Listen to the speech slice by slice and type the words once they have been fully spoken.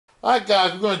Alright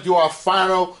guys, we're going to do our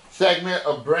final segment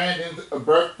of Brandon's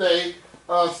birthday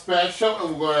special,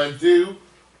 and we're going to do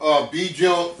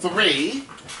Bejeweled 3,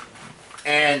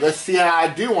 and let's see how I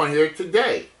do on here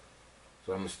today.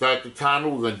 So I'm going to start the timer.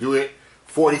 We're going to do it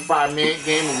 45-minute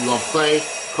game, and we're going to play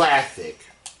Classic.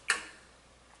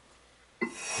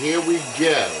 Here we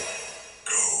go.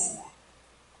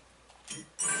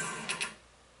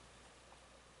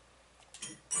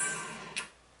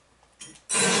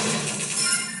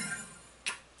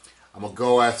 I'm going to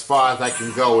go as far as I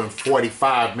can go in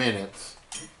 45 minutes.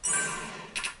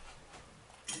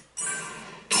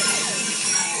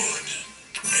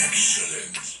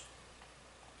 Excellent.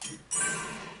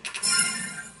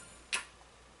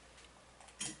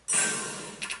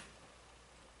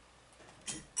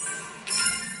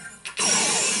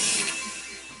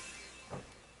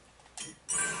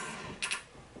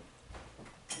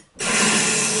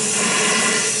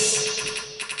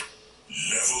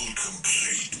 Level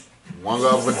complete. One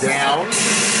level down.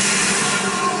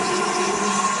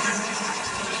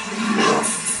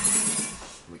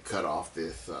 Let me cut off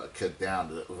this, cut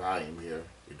down the volume here.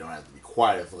 You don't have to be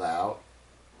quite as loud.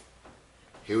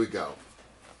 Here we go.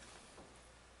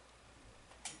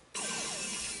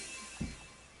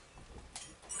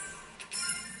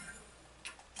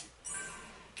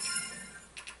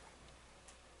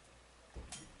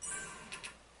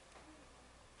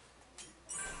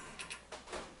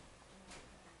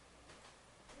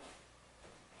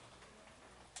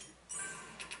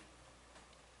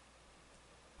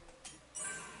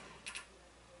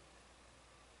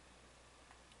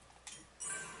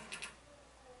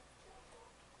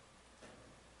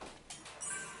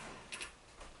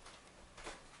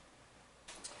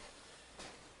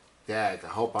 Dad, I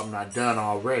hope I'm not done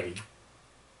already.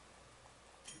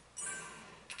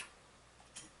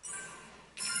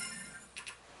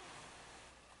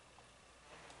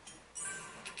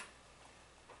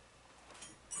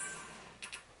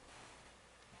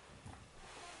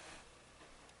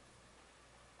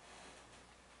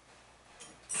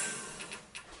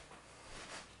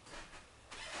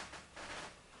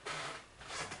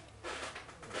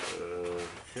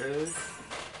 Okay.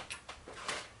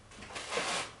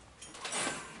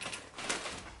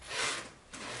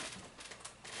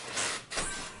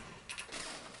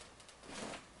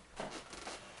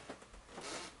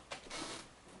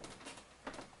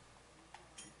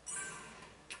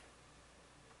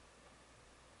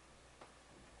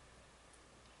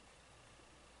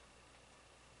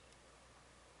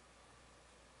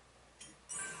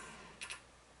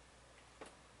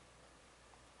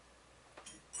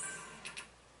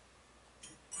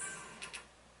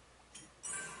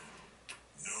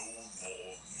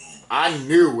 I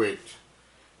knew it.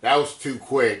 That was too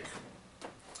quick.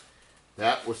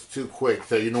 That was too quick.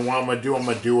 So you know what I'm gonna do? I'm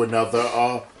gonna do another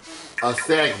a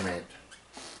segment.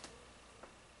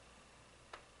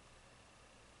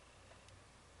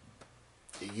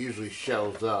 It usually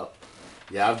shows up.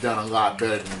 Yeah, I've done a lot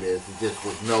better than this. It just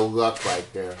was no luck right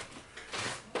there.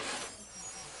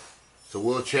 So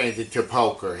we'll change it to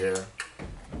poker here.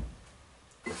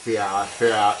 Let's see how I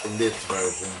fare out in this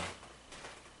version.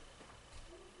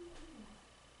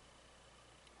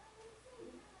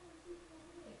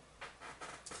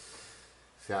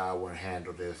 See how I would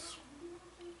handle this.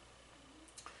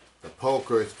 The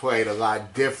poker is played a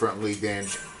lot differently than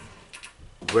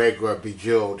regular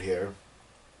Bejeweled here.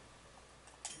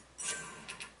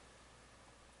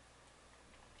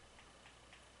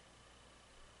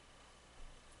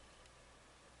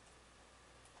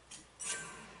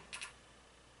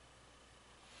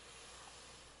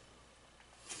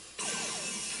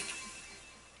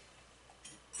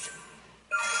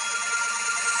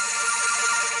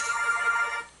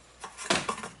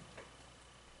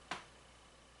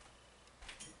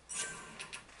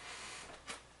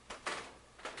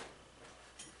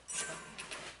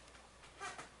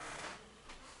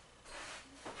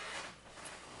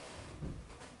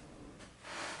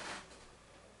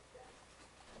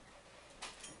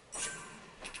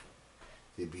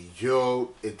 To be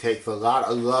Bejeweled, it takes a lot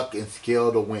of luck and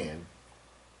skill to win.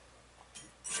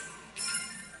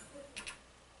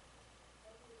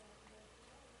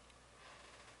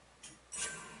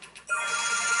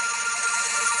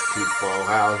 Two full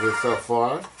houses so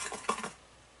far.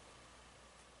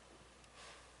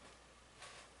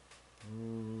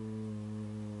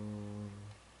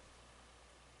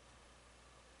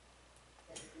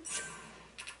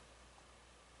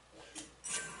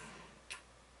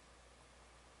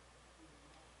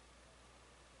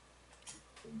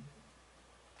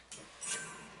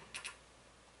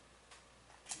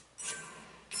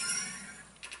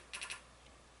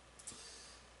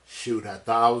 shoot, I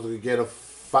thought I was going to get a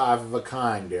 5 of a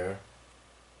kind there.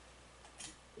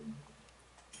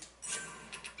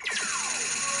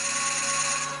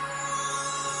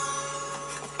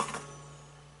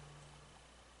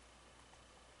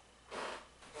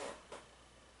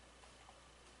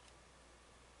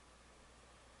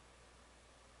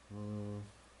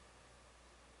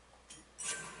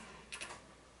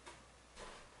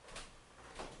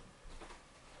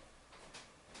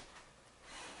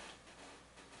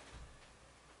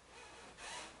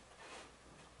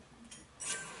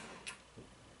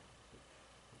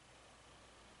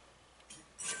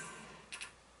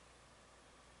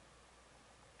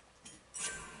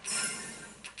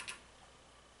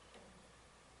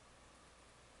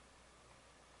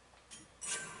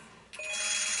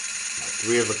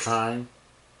 Three of a kind.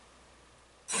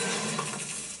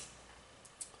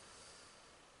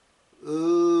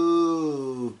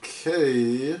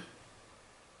 Okay.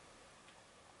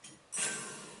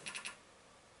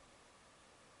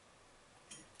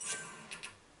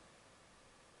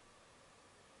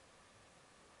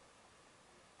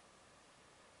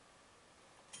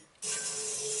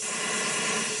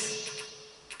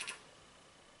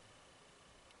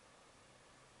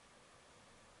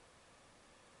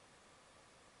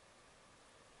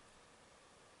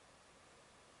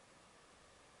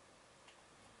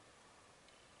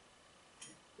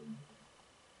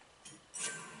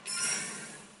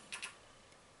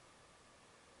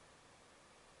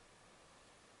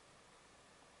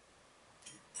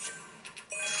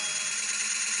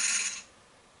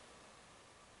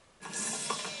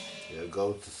 There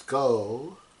goes the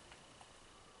skull.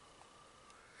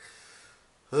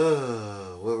 What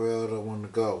route do I want to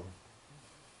go?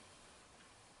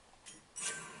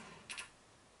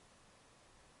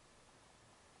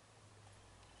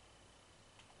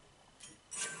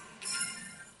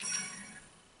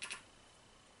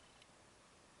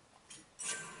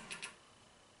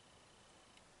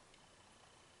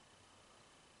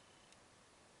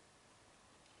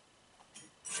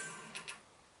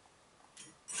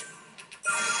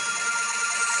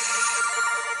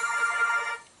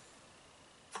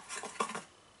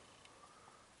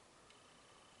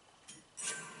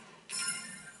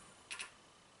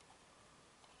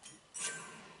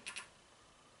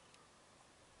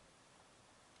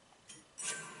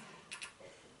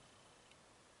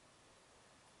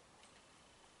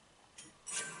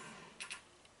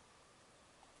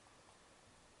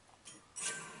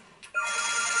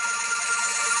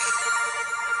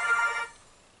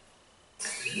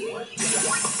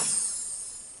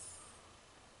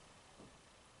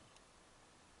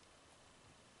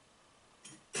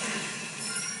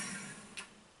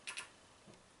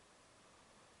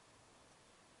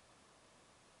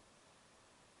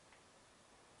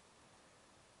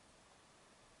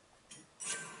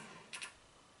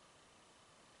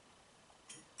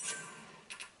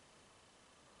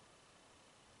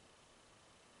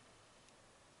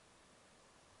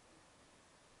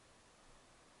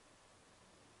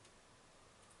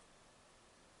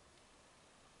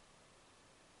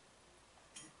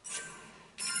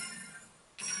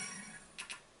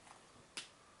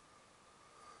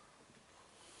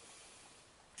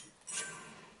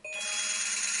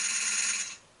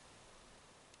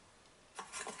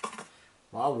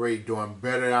 I'm already doing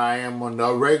better than I am on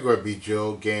the regular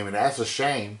Bejeweled game, and that's a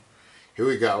shame. Here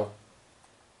we go.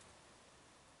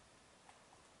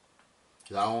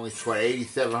 I only scored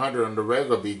 8,700 on the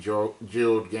regular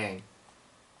Bejeweled game.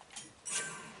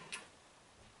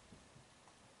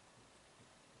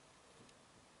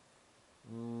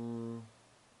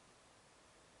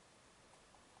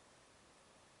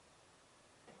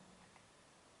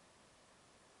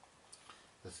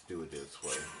 Let's do it this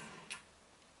way.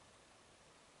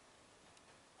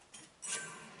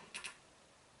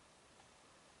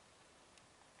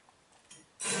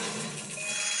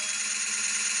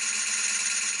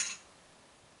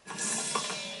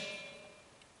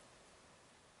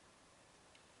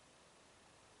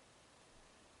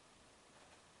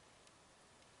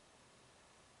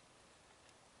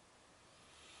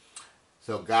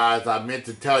 So guys, I meant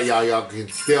to tell y'all can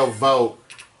still vote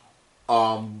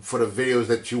for the videos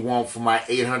that you want for my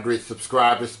 800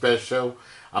 subscriber special.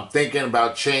 I'm thinking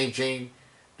about changing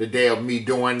the day of me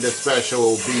doing the special.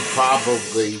 Will be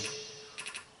probably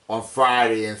on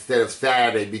Friday instead of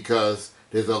Saturday because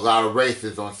there's a lot of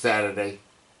races on Saturday.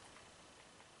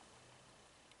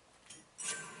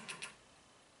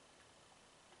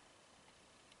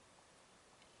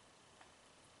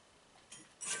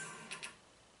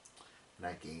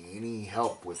 Not getting any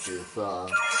help with this board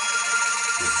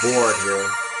here.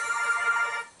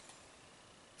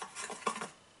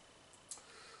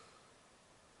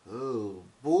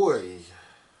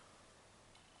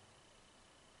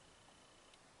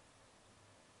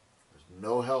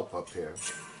 up here.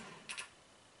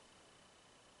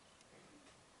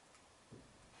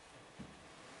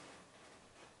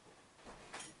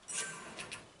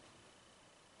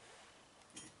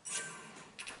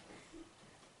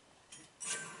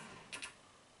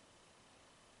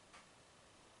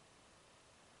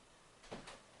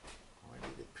 I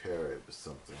need to pair it with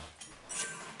something.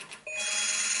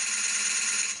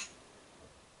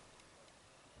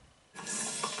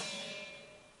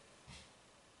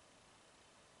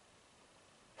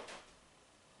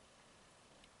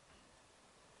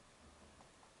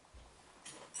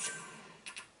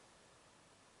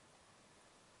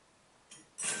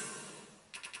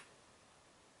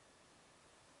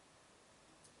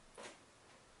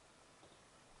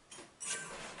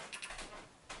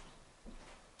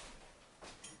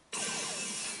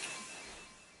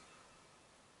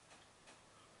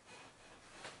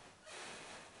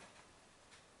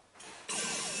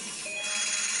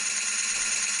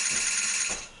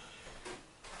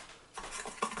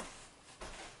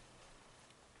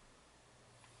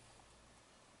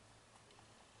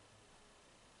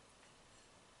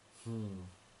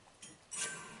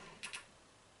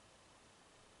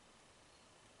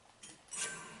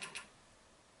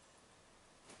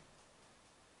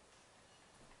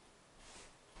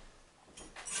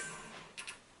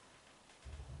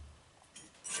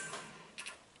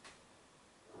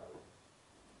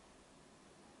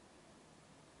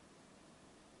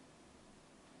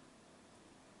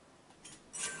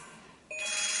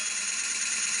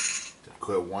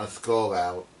 Cut one skull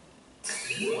out.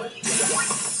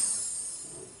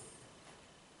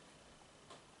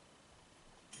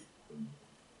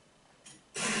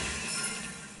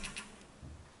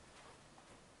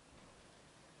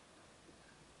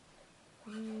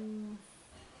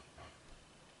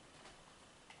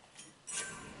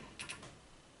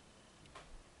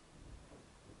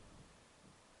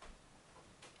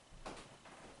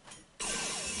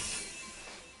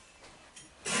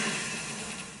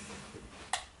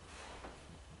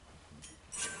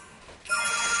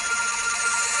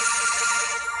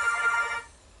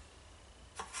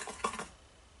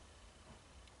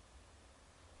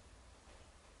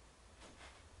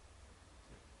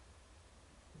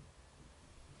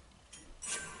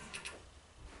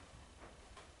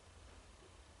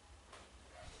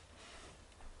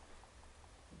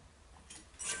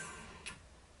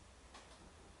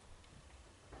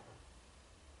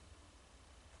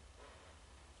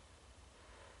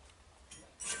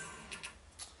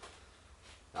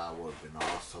 That would have been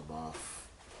awesome off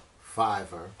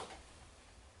Fiverr.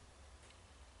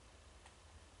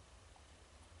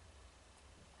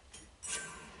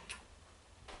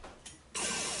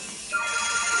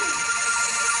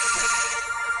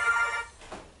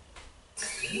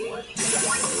 There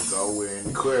we go, we're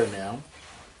in clear now.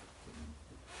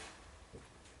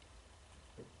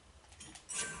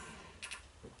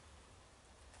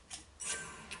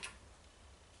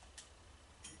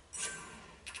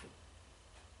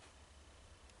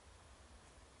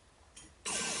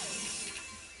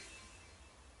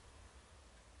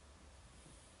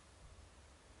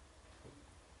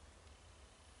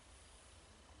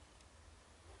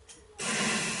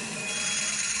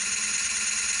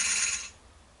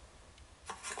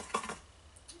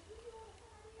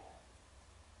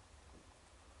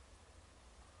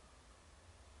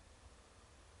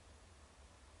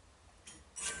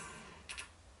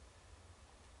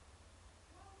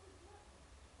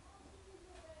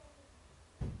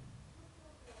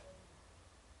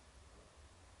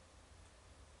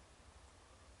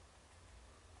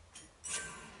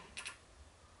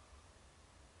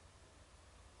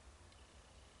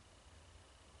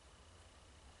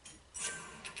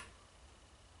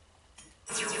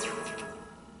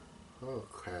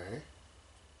 Okay.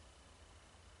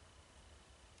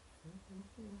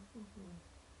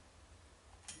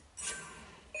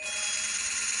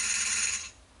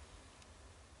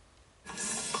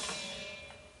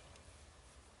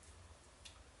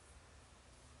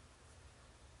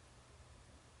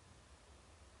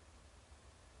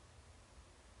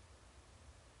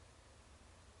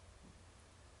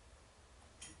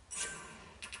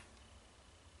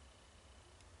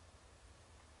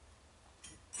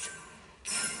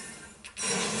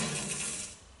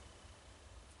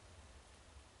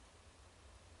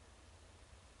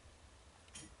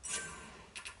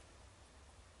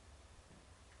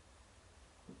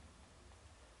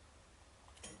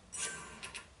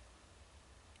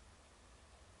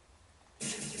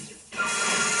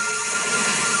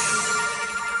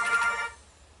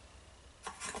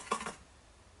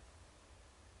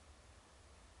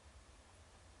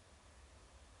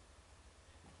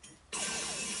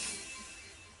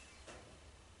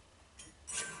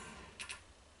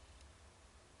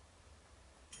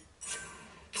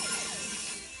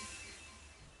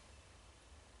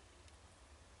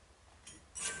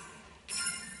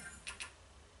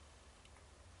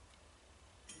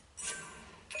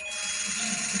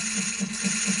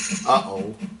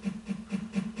 Uh-oh.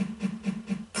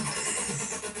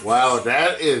 Well,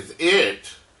 that is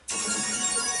it.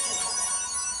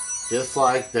 Just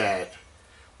like that.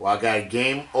 Well, I got a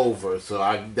game over, so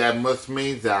that must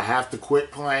mean that I have to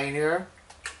quit playing here.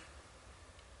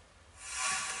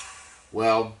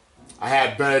 Well, I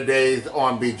had better days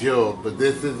on Bejeweled, but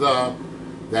this is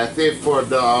that's it for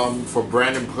the for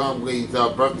Brandan Plumley's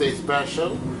birthday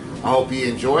special. I hope you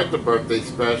enjoyed the birthday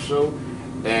special.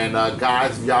 And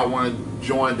guys, if y'all want to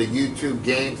join the YouTube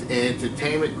Games and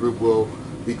Entertainment group, we'll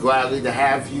be gladly to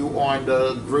have you on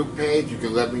the group page. You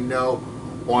can let me know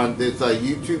on this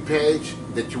YouTube page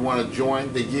that you want to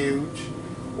join the huge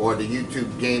or the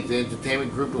YouTube Games and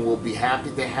Entertainment group, and we'll be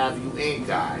happy to have you in,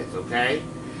 guys. Okay.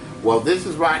 Well, this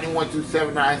is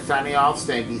Rodney1279 signing off,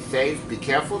 saying be safe, be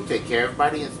careful, take care of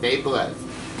everybody, and stay blessed.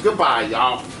 Goodbye,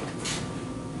 y'all.